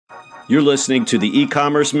You're listening to the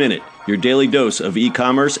E-Commerce Minute, your daily dose of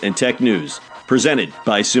e-commerce and tech news, presented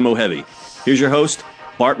by Sumo Heavy. Here's your host,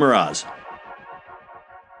 Bart Mroz.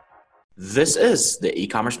 This is the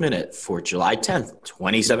E-Commerce Minute for July 10th,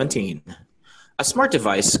 2017. A smart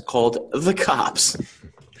device called the cops.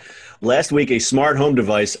 Last week, a smart home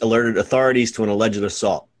device alerted authorities to an alleged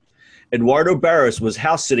assault. Eduardo Barros was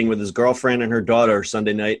house sitting with his girlfriend and her daughter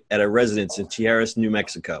Sunday night at a residence in Tierras, New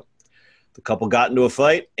Mexico. The couple got into a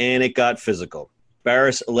fight, and it got physical.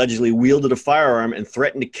 Barros allegedly wielded a firearm and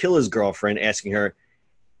threatened to kill his girlfriend, asking her,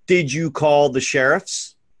 "Did you call the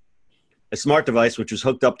sheriffs?" A smart device, which was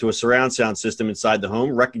hooked up to a surround sound system inside the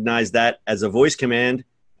home, recognized that as a voice command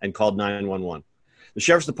and called 911. The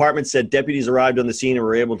sheriff's department said deputies arrived on the scene and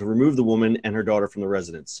were able to remove the woman and her daughter from the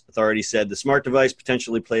residence. Authorities said the smart device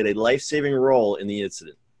potentially played a life-saving role in the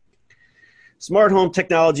incident. Smart home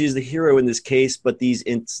technology is the hero in this case, but these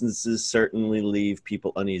instances certainly leave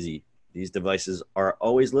people uneasy. These devices are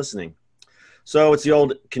always listening. So it's the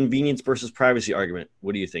old convenience versus privacy argument.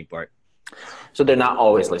 What do you think, Bart? So they're not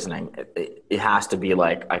always listening. It has to be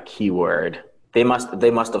like a keyword. They must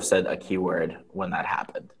have said a keyword when that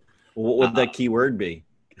happened. What would that keyword be?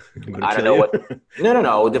 I don't know what.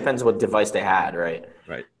 No. It depends what device they had, right?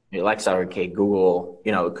 Right. Alexa, okay, Google.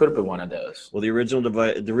 It could have been one of those. Well, the original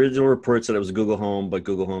report said it was a Google Home, but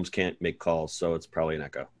Google Homes can't make calls, so it's probably an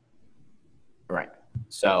Echo. Right.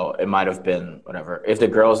 So it might have been whatever. If the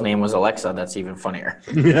girl's name was Alexa, that's even funnier.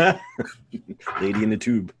 Lady in the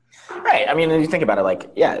tube. Right. I mean, when you think about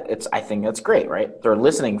it, I think that's great, right? They're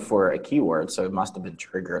listening for a keyword, so it must have been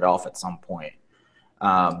triggered off at some point.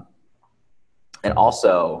 And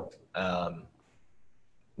also,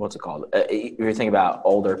 what's it called? If you think about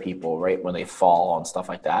older people, right, when they fall and stuff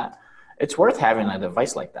like that, it's worth having a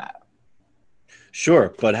device like that.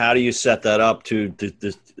 Sure, but how do you set that up to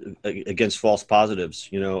against false positives?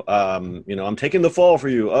 I'm taking the fall for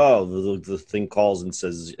you. Oh, the thing calls and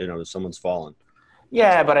says, someone's fallen.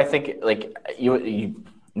 Yeah, but I think you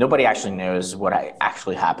nobody actually knows what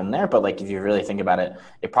actually happened there. But if you really think about it,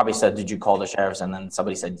 it probably said, "Did you call the sheriffs?" And then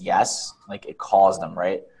somebody said yes. It calls them,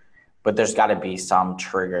 right? But there's got to be some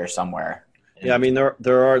trigger somewhere. Yeah, I mean there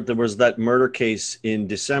was that murder case in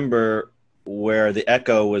December where the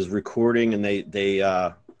Echo was recording, and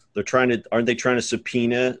they're trying to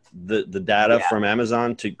subpoena the data from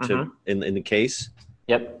Amazon to in the case.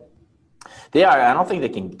 Yep. They are. I don't think they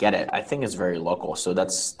can get it. I think it's very local. So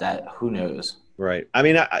that's that. Who knows? Right. I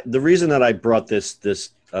mean, the reason that I brought this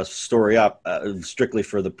story up strictly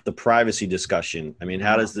for the privacy discussion. I mean,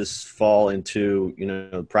 how does this fall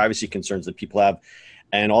into privacy concerns that people have,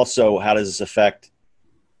 and also how does this affect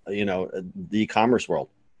the e-commerce world?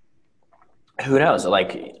 Who knows? On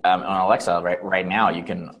Alexa, right now you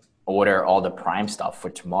can order all the Prime stuff for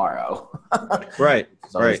tomorrow. Right.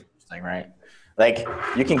 So right. Interesting, right? I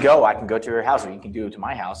can go to your house, or you can do it to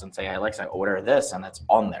my house and say, "Hey, Alexa, order this," and it's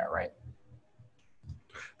on there, right?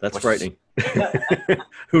 That's frightening.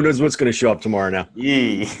 Who knows what's going to show up tomorrow now?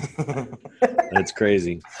 That's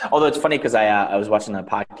crazy. Although it's funny because I was watching a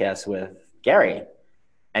podcast with Gary,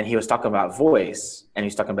 and he was talking about voice, and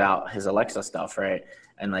he's talking about his Alexa stuff, right?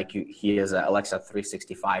 And he has an Alexa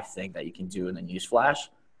 365 thing that you can do in the Newsflash.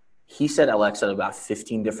 He said Alexa about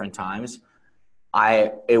 15 different times.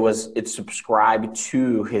 It's subscribed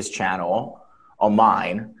to his channel on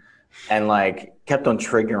mine, and kept on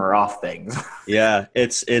triggering off things. Yeah,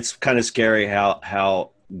 it's kind of scary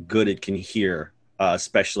how good it can hear,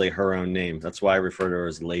 especially her own name. That's why I refer to her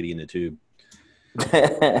as Lady in the Tube.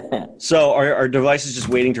 So are devices just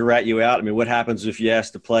waiting to rat you out? I mean, what happens if you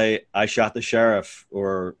ask to play "I shot the sheriff"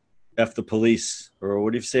 or "F the police"? Or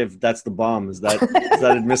what do you say if that's the bomb? Is that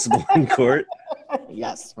admissible in court?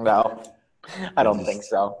 Yes. No, I don't think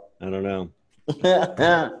so. I don't know.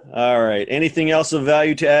 All right. Anything else of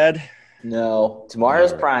value to add? No.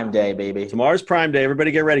 Tomorrow's Prime Day, baby. Tomorrow's Prime Day.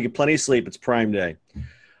 Everybody get ready. Get plenty of sleep. It's Prime Day.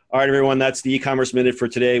 All right, everyone. That's the e-commerce minute for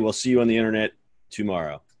today. We'll see you on the internet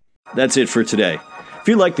tomorrow. That's it for today. If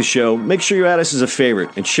you like the show, make sure you add us as a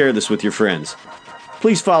favorite and share this with your friends.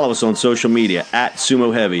 Please follow us on social media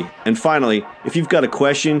 @Sumo Heavy. And finally, if you've got a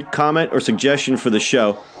question, comment, or suggestion for the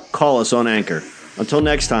show, call us on Anchor. Until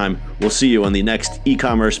next time, we'll see you on the next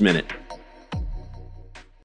e-commerce minute.